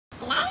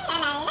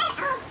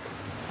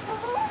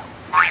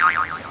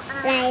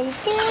1,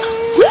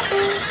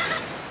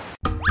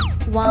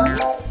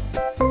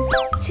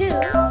 2,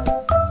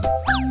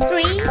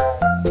 3,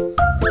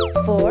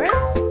 4,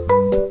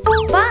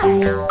 5.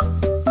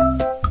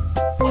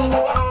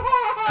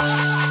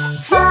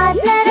 5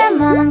 little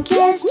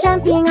monkeys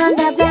jumping on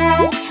the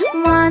bed.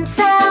 One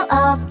fell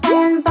off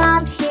and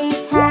bumped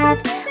his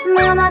head.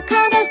 Mama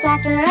called the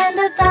doctor and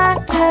the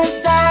doctor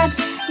said,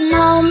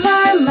 no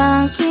more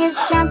monkeys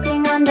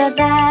jumping on the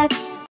bed.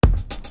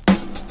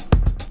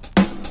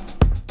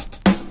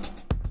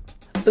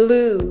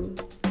 Blue.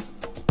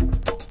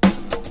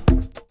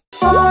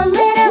 4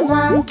 little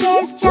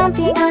monkeys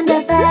jumping on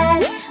the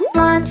bed.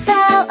 One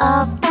fell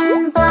off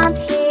and bumped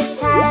his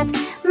head.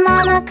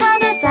 Mama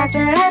called the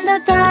doctor and the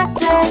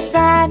doctor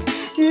said,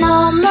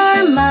 no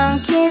more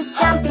monkeys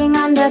jumping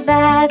on the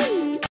bed.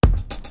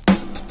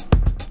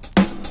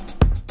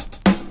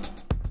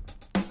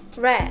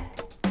 Red.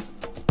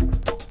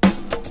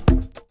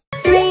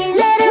 3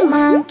 little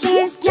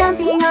monkeys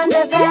jumping on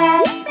the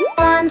bed.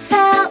 One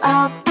fell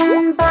off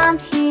and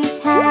bumped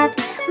his head.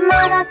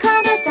 Mama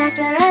called the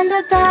doctor and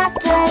the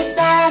doctor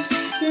said,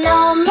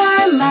 no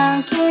more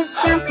monkeys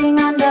jumping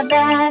on the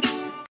bed.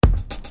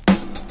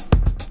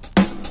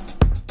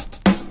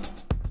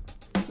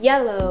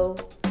 Yellow.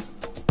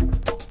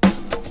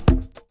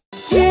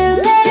 2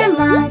 little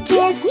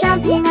monkeys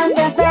jumping on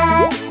the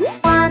bed.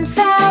 One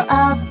fell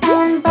off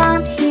and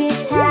bumped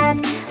his head.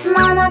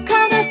 Mama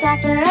called the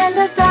doctor and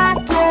the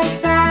doctor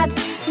said,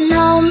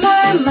 no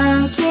more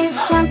monkeys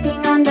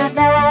jumping on the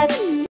bed.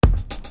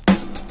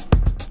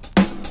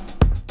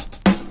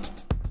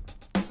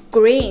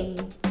 Green.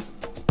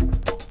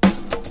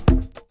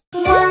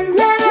 1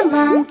 little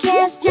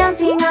monkey's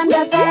jumping on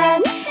the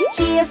bed.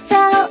 He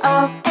fell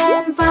off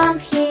and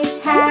bumped his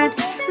head.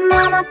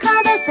 Mama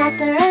called the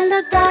doctor and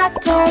the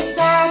doctor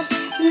said,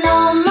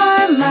 no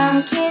more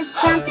monkeys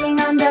jumping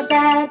on the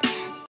bed.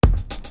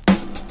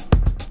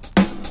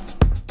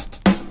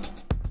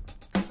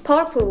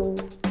 Purple.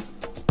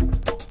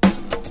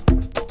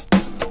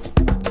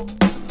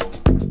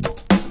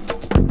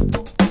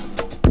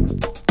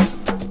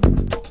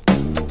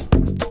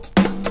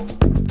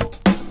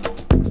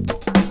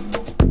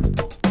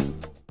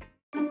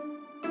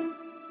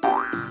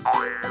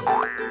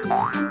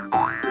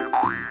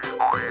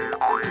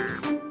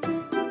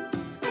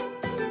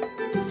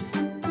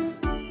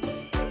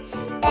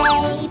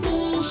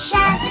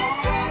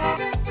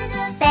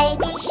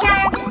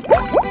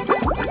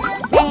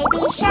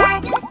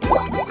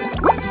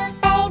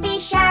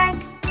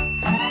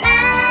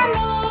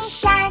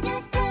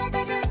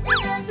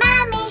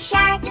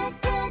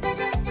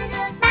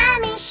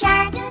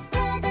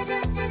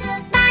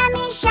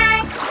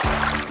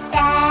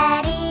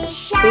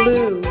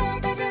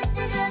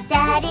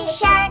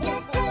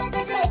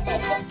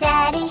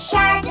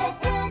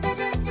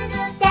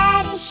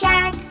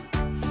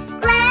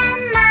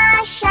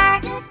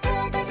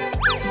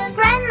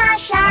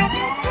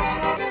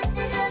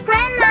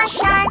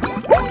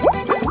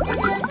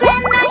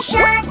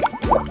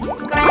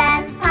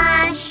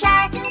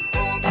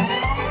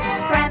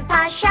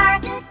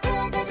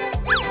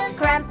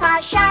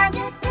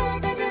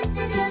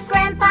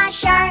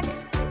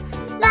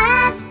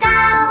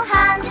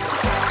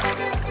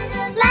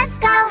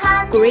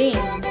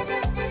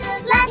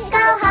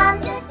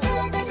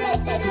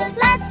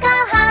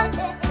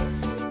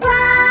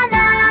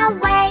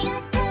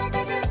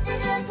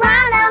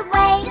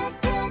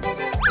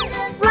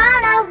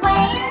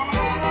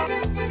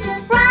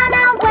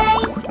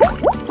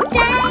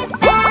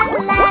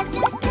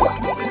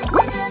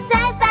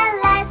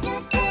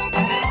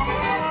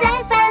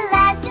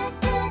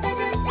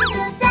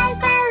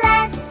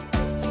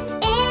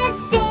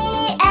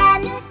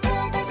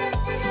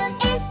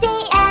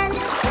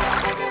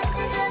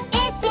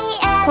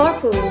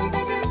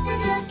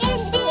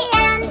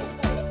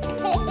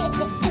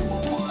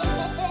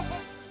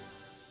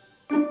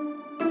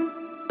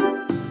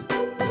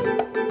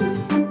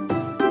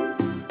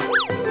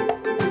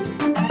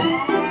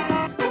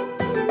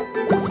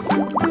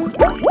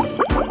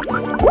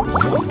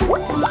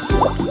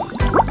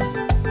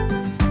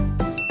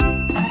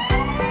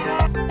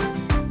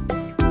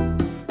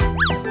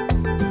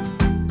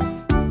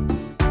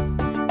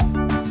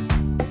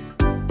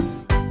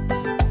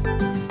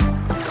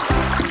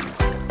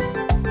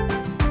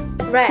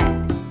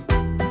 来。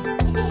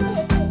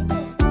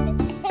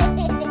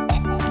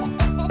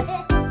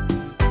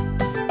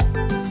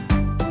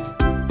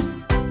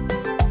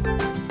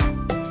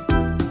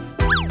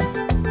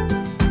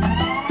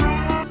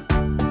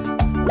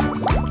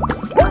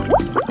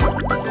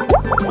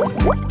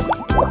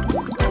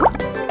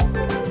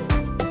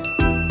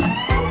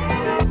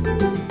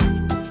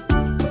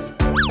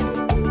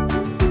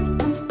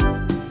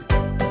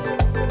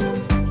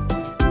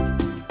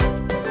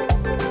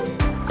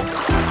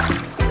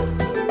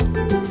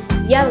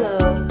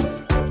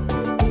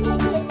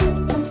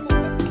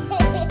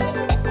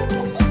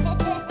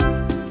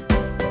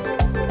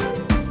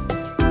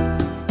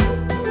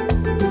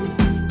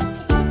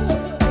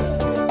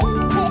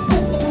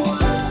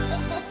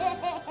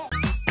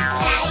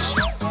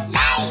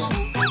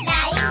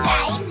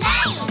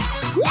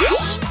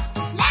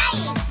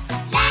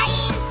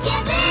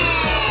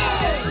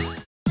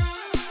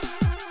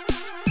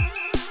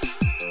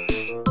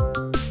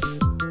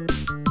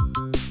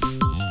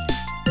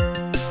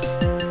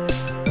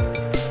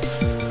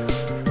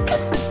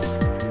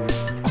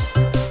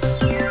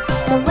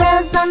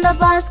on the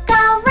bus go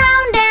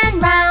round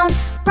and round,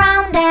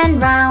 round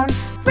and round,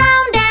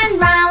 round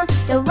and round.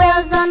 The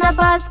wheels on the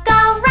bus go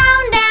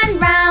round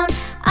and round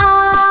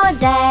all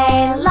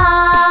day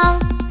long.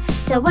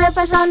 The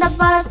wipers on the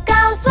bus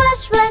go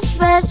swish, swish,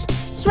 swish,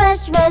 swish,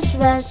 swish,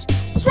 swish,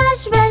 swish,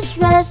 swish,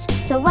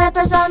 swish. The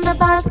wipers on the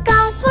bus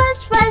go swish,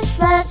 swish,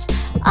 swish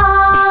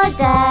all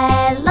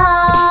day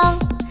long.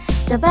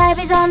 The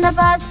babies on the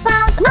bus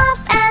bounce up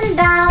and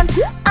down,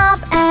 up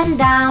and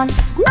down,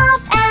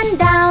 up and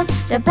down.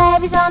 The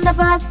babies on the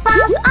bus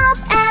bounce up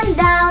and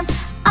down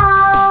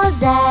all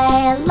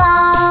day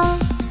long.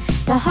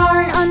 The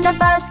horn on the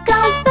bus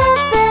goes beep,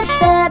 beep,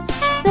 beep,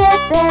 beep,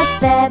 beep,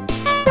 beep,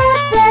 beep,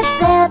 beep,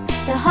 beep.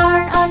 The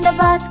horn on the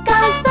bus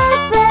goes beep,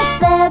 beep,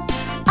 beep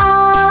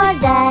all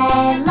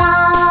day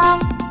long.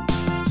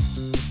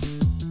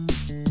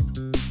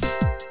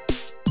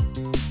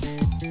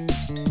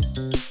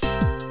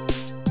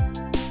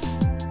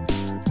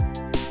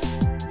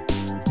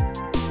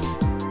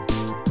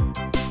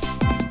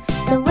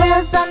 The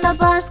wheels on the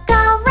bus go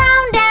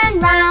round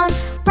and round,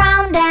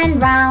 round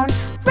and round,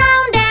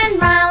 round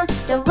and round.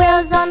 The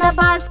wheels on the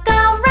bus go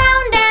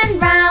round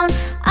and round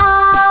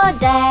all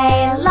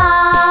day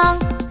long.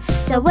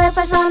 The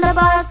wipers on the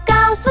bus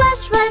go swish,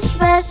 swish,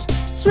 swish,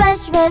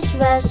 swish, swish,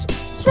 swish,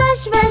 swish,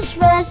 swish,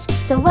 swish.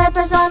 The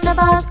wipers on the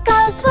bus go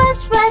swish,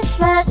 swish,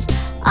 swish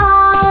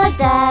all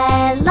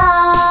day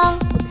long.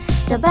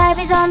 The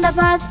babies on the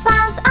bus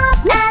bounce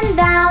up and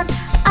down,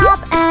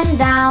 up and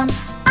down,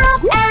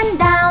 up and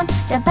down.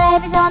 The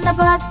babies on the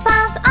bus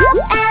bounce up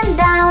and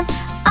down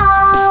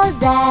all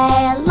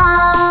day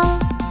long.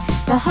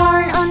 The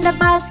horn on the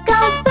bus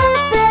goes beep,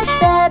 beep,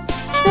 beep,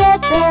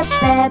 beep, beep,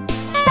 beep,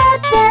 beep,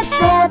 beep,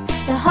 beep.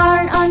 The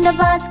horn on the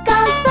bus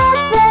goes beep,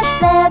 beep,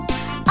 beep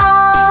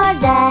all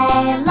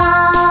day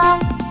long.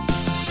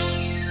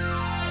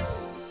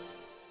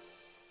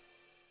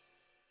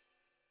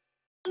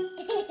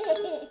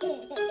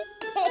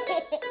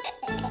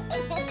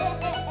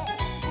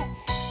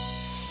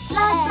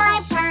 Lost my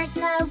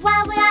partner,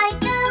 what will I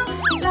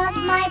do? Lost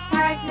my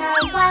partner,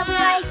 what will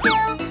I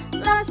do?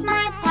 Lost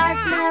my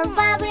partner,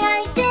 what will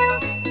I do?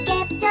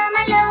 Skip to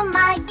my loo,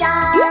 my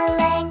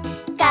darling.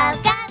 Go,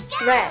 go,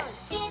 go! Red.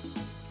 Skip,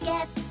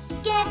 skip,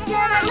 skip to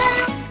my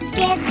loo.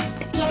 Skip,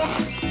 skip,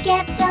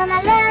 skip to my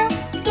loo.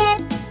 Skip,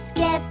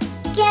 skip,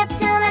 skip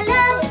to my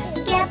loo.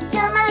 Skip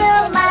to my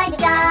loo, my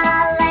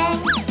darling.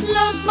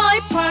 Lost my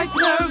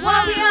partner,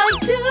 what will I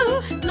do?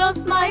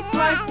 Lost my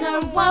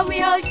partner, what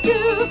will I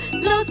do?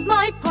 Lost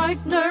my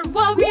partner,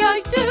 what will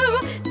I do?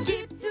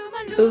 Skip to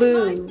my loo,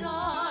 Blue. my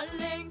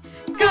darling.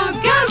 Go,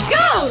 go,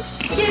 go!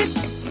 Skip,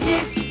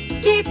 skip,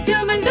 skip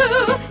to my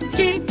loo.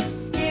 Skip,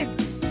 skip,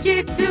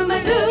 skip to my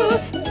loo.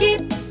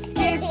 Skip,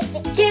 skip,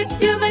 skip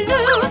to my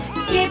loo.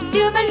 Skip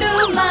to my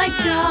loo, my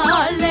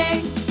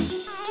darling.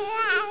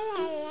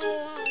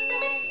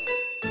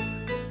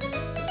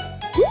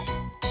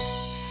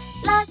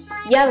 Lost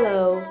my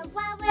Yellow. partner,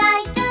 what will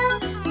I do?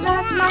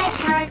 Lost my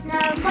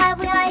partner, what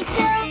will I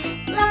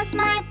do? Lost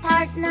my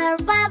partner,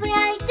 what will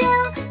I do?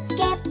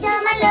 Skip to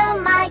my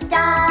loo, my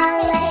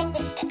darling.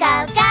 Go,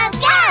 go,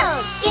 go!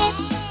 Skip,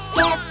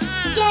 skip,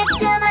 skip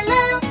to my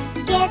loo.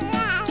 Skip,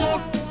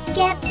 skip,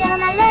 skip to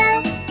my loo.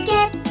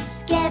 Skip,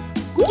 skip,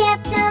 skip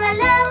to my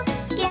loo.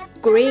 Skip to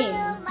Green.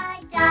 my loo, my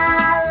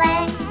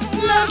darling.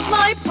 Lost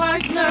my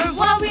partner,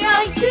 what will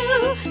I do?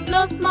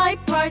 Lost my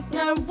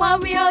partner, what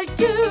will I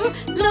do?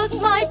 Lost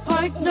my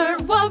partner,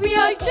 what will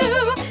I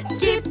do?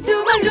 Skip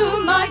to my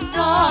loo, my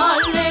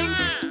darling.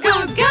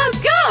 Go, go,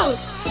 go!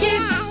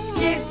 Skip,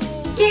 skip,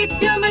 skip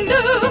to my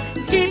loo.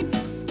 Skip,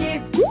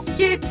 skip,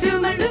 skip to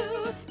my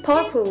loo.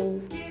 Purple.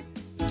 Skip,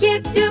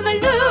 skip to my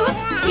loo.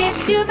 Skip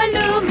to my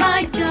loo,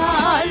 my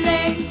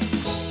darling.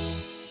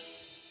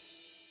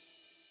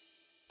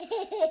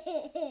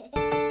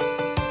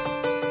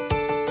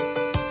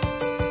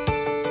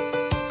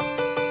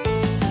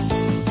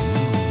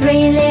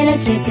 3 little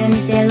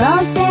kittens, they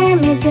lost their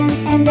mittens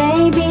and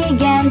they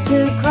began to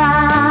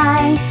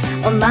cry.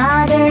 Oh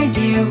mother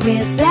dear, we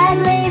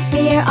sadly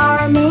fear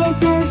our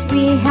mittens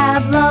we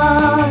have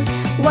lost.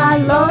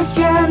 What lost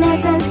your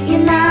mittens, you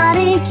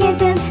naughty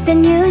kittens?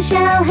 Then you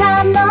shall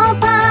have no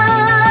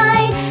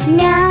pie.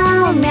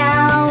 Meow,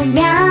 meow,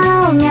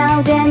 meow,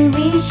 meow, then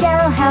we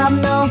shall have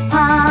no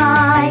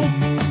pie.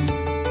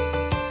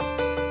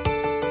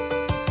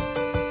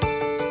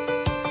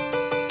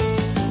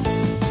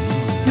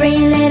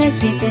 Three little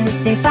kittens,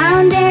 they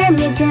found their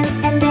mittens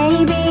and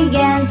they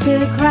began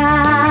to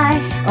cry.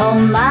 Oh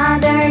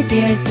mother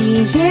dear,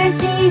 see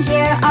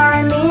here,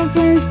 our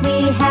mittens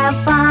we have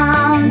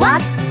found.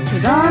 What?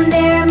 Put on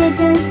their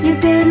mittens, you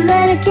good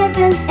little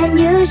kittens, and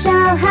you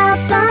shall have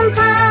some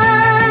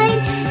pie.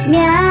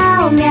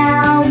 Meow,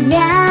 meow,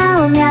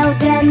 meow, meow,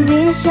 then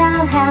we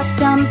shall have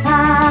some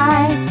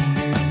pie.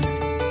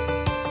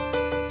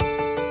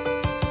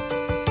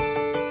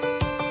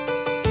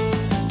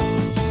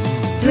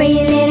 Three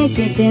little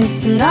kittens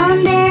put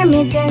on their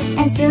mittens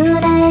and soon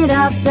ate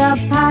up the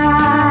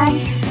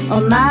pie. Oh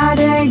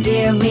mother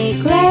dear,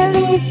 we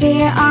greatly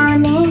fear our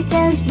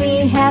mittens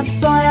we have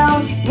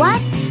soiled.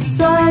 What?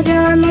 soiled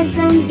your mitts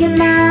and you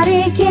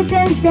naughty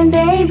kittens. Then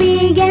they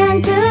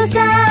began to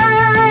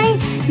sigh.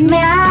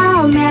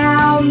 Meow,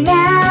 meow,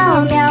 meow.